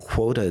there's no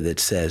quota that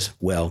says,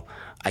 well,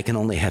 I can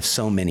only have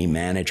so many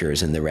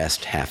managers and the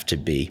rest have to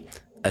be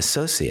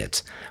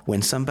associates.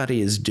 When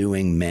somebody is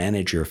doing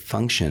manager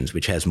functions,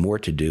 which has more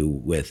to do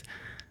with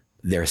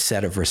their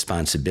set of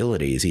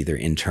responsibilities, either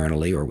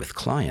internally or with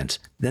clients,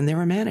 then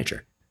they're a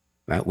manager.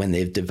 Right? When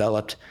they've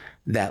developed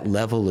that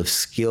level of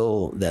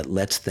skill that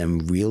lets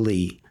them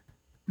really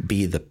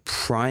be the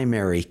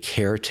primary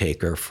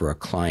caretaker for a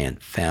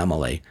client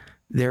family,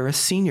 they're a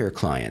senior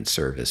client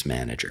service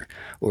manager.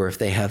 Or if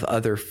they have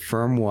other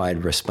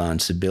firm-wide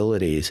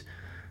responsibilities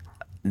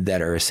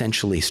that are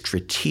essentially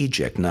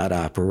strategic, not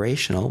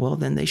operational, well,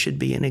 then they should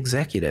be an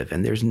executive.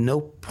 And there's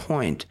no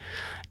point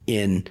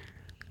in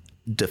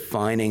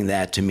defining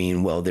that to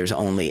mean, well, there's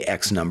only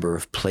X number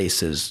of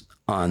places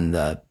on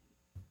the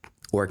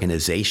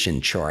organization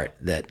chart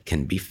that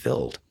can be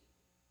filled.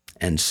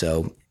 And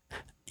so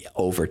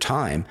over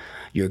time,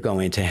 you're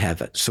going to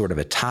have sort of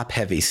a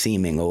top-heavy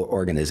seeming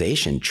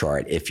organization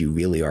chart if you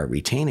really are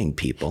retaining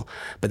people,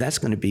 but that's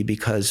going to be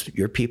because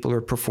your people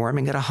are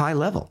performing at a high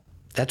level.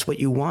 That's what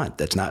you want.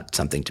 That's not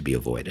something to be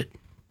avoided.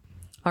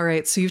 All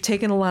right. So you've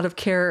taken a lot of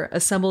care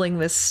assembling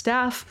this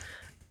staff,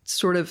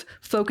 sort of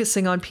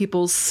focusing on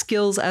people's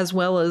skills as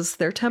well as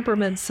their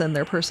temperaments and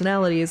their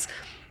personalities.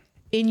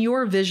 In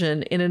your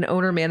vision, in an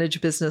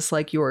owner-managed business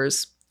like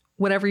yours,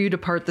 whenever you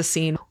depart the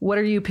scene, what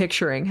are you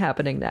picturing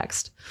happening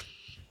next?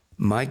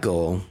 My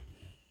goal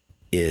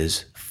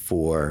is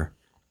for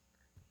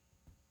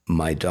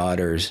my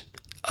daughter's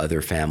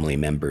other family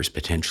members,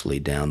 potentially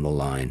down the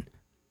line,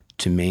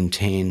 to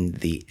maintain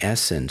the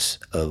essence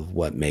of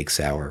what makes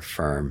our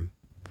firm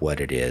what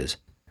it is,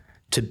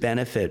 to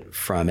benefit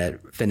from it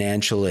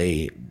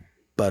financially,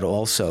 but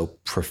also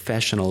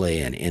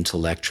professionally and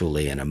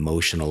intellectually and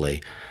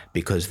emotionally,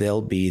 because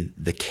they'll be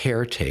the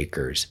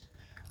caretakers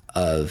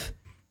of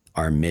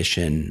our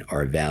mission,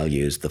 our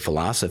values, the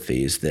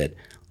philosophies that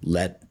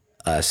let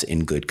us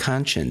in good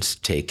conscience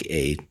take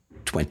a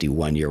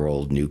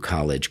 21-year-old new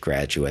college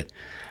graduate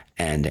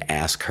and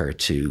ask her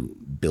to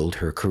build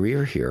her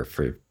career here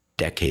for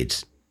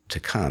decades to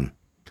come.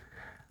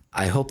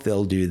 I hope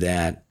they'll do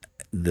that.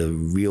 The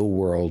real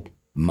world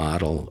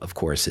model, of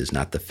course, is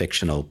not the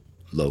fictional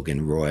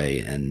Logan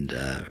Roy and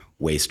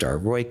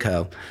Waystar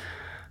Royco.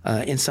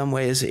 In some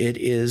ways, it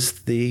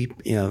is the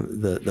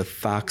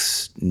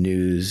Fox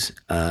News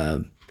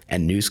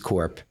and News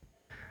Corp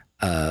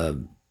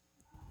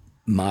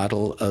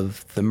model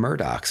of the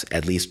Murdochs,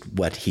 at least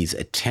what he's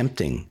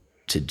attempting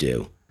to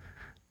do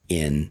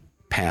in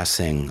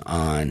passing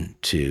on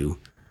to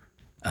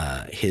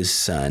his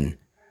son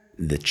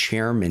the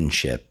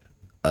chairmanship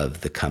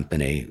of the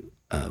company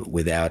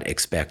without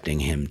expecting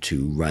him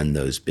to run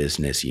those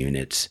business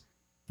units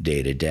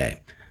day to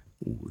day.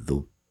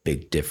 The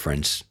big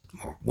difference,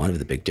 or one of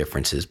the big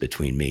differences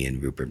between me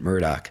and Rupert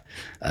Murdoch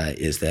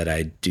is that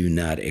I do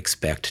not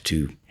expect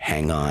to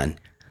hang on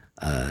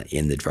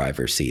in the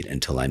driver's seat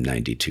until I'm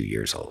 92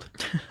 years old.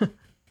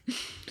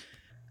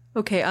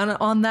 Okay,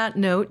 on that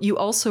note, you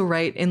also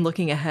write in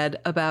Looking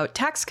Ahead about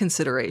tax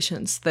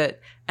considerations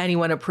that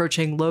anyone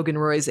approaching Logan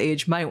Roy's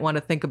age might want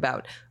to think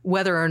about,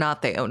 whether or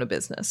not they own a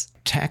business.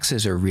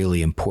 Taxes are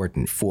really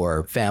important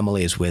for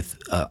families with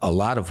a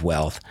lot of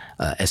wealth.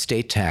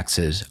 Estate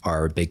taxes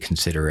are a big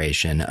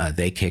consideration.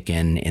 They kick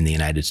in the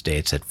United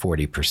States at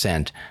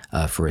 40%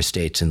 for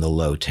estates in the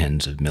low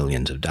tens of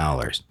millions of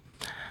dollars.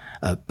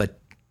 But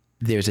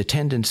there's a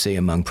tendency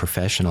among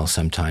professionals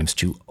sometimes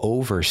to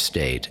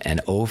overstate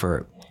and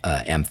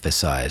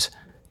emphasize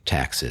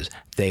taxes.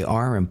 They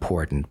are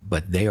important,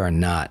 but they are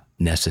not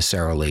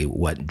necessarily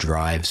what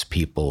drives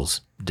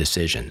people's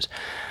decisions.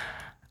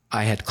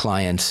 I had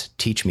clients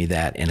teach me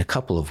that in a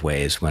couple of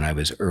ways when I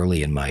was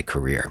early in my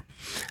career.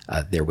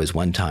 There was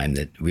one time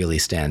that really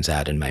stands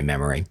out in my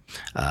memory.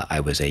 I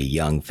was a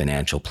young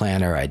financial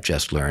planner. I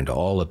just learned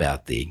all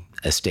about the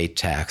estate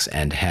tax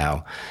and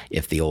how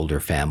if the older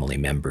family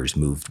members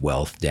moved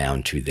wealth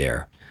down to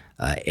their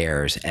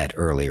heirs at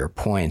earlier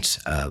points,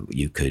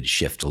 you could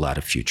shift a lot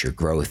of future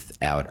growth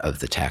out of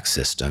the tax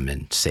system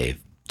and save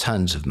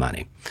tons of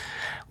money.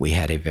 We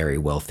had a very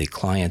wealthy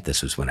client.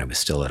 This was when I was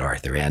still at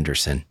Arthur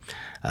Andersen.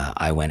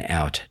 I went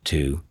out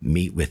to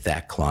meet with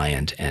that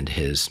client and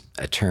his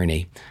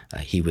attorney.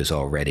 He was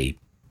already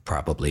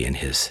probably in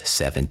his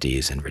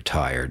 70s and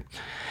retired.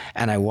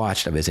 And I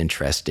watched. It was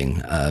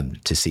interesting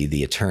to see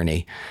the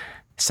attorney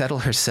settle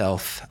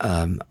herself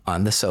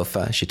on the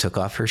sofa. She took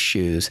off her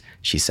shoes.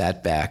 She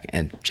sat back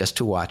and just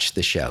to watch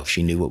the show.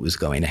 She knew what was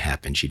going to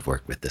happen. She'd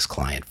worked with this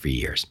client for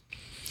years.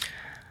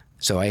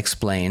 So I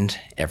explained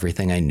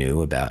everything I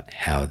knew about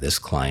how this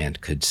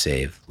client could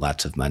save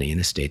lots of money in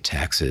estate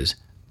taxes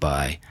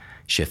by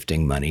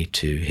shifting money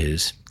to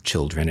his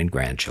children and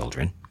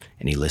grandchildren.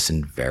 And he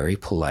listened very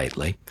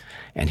politely.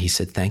 And he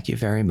said, "Thank you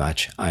very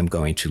much. I'm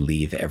going to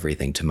leave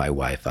everything to my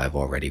wife. I've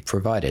already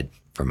provided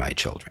for my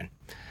children."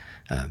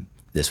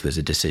 This was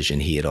a decision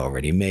he had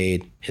already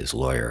made. His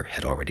lawyer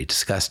had already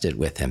discussed it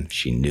with him.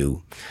 She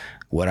knew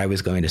what I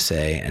was going to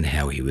say and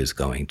how he was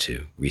going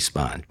to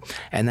respond.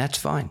 And that's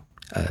fine.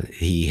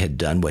 He had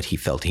done what he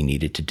felt he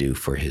needed to do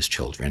for his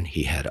children.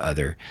 He had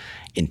other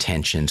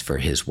intentions for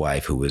his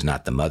wife, who was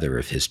not the mother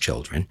of his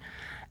children.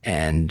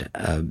 And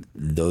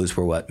those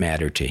were what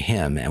mattered to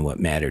him, and what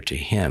mattered to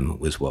him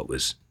was what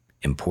was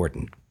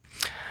important.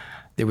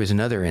 There was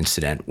another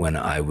incident when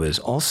I was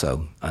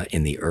also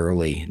in the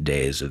early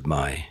days of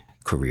my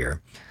career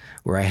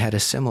where I had a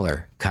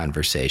similar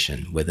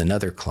conversation with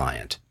another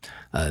client.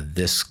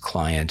 This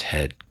client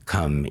had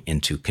come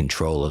into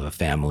control of a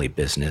family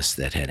business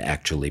that had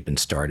actually been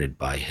started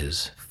by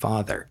his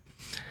father.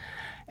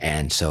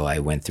 And so I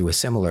went through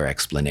a similar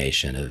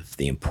explanation of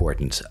the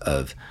importance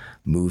of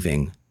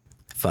moving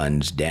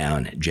funds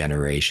down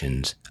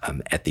generations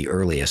at the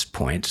earliest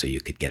point so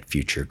you could get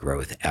future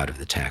growth out of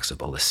the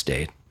taxable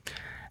estate.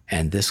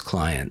 And this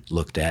client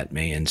looked at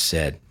me and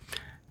said,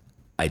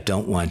 "I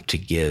don't want to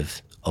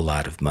give a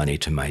lot of money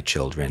to my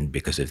children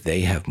because if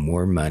they have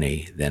more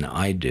money than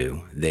I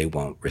do, they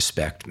won't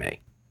respect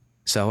me."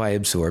 So I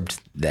absorbed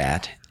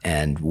that,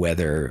 and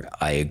whether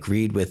I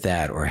agreed with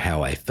that or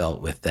how I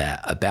felt with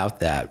that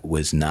about that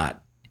was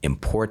not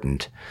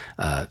important.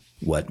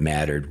 What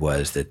mattered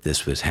was that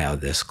this was how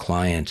this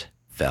client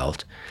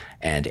felt,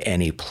 and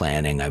any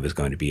planning I was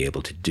going to be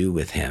able to do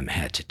with him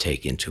had to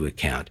take into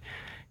account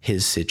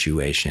his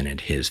situation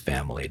and his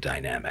family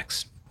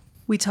dynamics.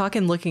 We talk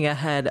in Looking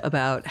Ahead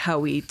about how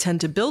we tend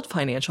to build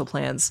financial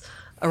plans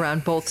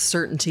around both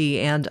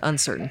certainty and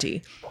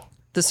uncertainty.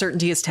 The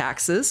certainty is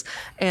taxes,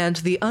 and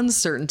the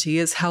uncertainty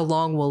is how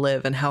long we'll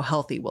live and how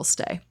healthy we'll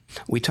stay.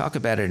 We talk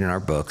about it in our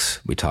books.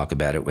 We talk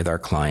about it with our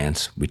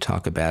clients. We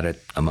talk about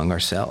it among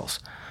ourselves.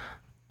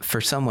 For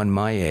someone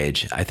my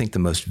age, I think the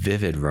most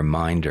vivid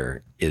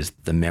reminder is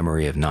the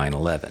memory of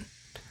 9/11.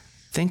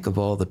 Think of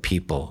all the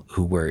people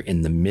who were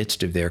in the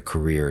midst of their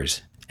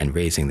careers and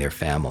raising their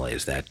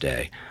families that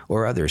day,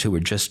 or others who were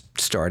just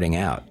starting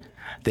out.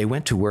 They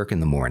went to work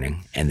in the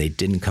morning and they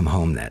didn't come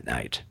home that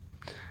night.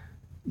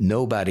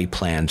 Nobody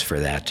plans for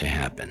that to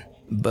happen,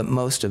 but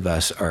most of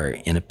us are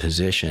in a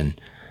position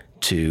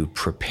to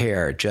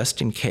prepare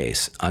just in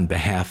case on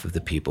behalf of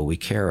the people we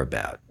care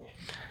about.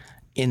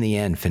 In the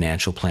end,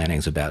 financial planning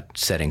is about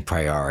setting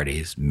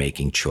priorities,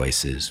 making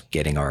choices,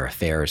 getting our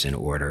affairs in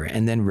order,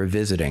 and then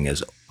revisiting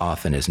as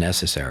often as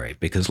necessary,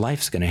 because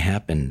life's going to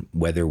happen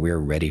whether we're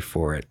ready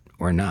for it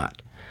or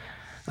not.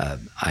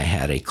 I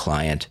had a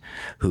client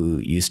who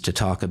used to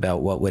talk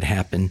about what would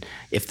happen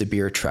if the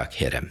beer truck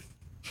hit him.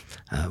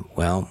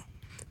 Well,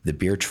 the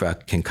beer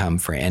truck can come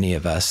for any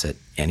of us at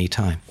any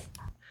time.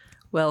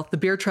 Well, the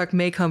beer truck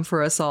may come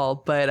for us all,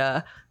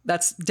 but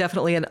that's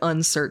definitely an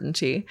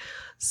uncertainty.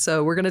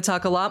 So we're going to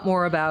talk a lot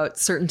more about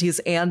certainties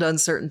and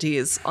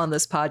uncertainties on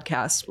this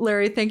podcast.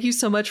 Larry, thank you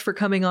so much for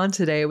coming on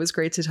today. It was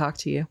great to talk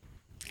to you.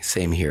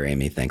 Same here,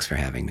 Amy. Thanks for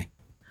having me.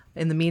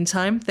 In the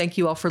meantime, thank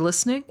you all for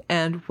listening,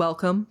 and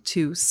welcome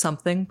to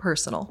Something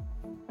Personal.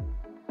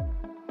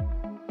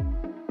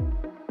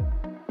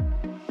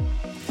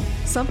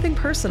 Something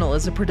Personal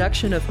is a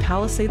production of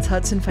Palisades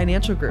Hudson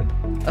Financial Group,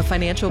 a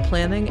financial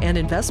planning and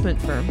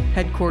investment firm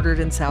headquartered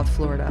in South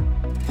Florida.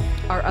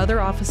 Our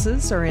other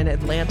offices are in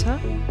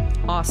Atlanta,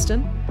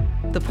 Austin,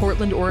 the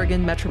Portland,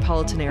 Oregon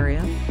metropolitan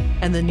area,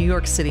 and the New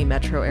York City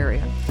metro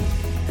area.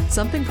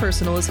 Something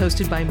Personal is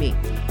hosted by me,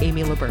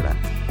 Amy Laburda.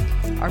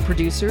 Our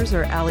producers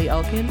are Larry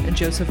Elkin and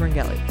Joseph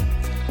Rangeli.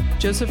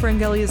 Joseph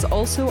Rangeli is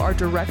also our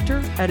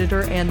director,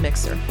 editor, and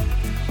mixer.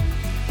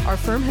 Our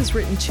firm has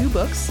written 2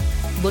 books,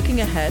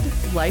 Looking Ahead,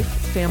 Life,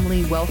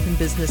 Family, Wealth, and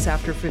Business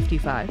After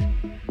 55,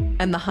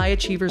 and The High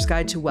Achiever's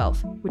Guide to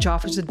Wealth, which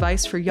offers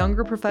advice for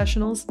younger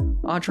professionals,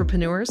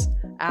 entrepreneurs,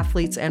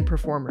 athletes, and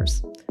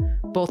performers.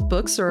 Both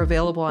books are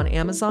available on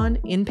Amazon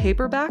in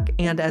paperback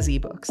and as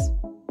ebooks.